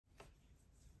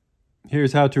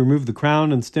Here's how to remove the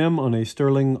crown and stem on a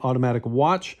Stuhrling automatic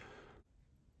watch.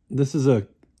 This is a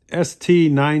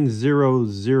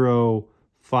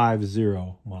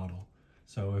ST90050 model.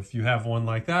 So if you have one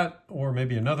like that, or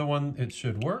maybe another one, it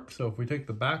should work. So if we take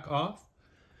the back off,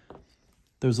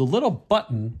 there's a little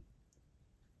button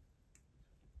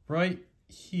right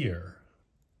here.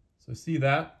 So see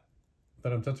that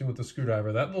I'm touching with the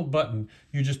screwdriver? That little button,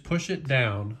 you just push it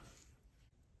down.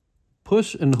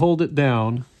 Push and hold it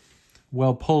down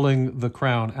while pulling the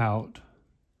crown out.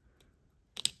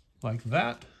 Like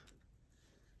that.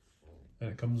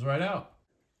 And it comes right out.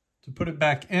 To put it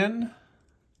back in,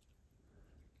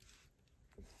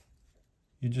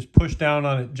 you just push down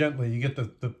on it gently. You get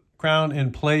the crown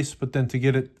in place, but then to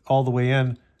get it all the way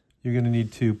in, you're going to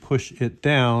need to push it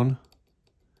down.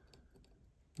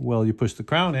 Well, you push the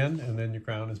crown in, and then your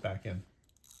crown is back in.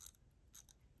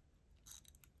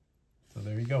 So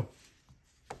there you go.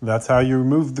 That's how you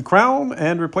remove the crown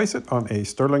and replace it on a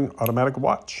Stuhrling automatic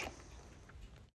watch.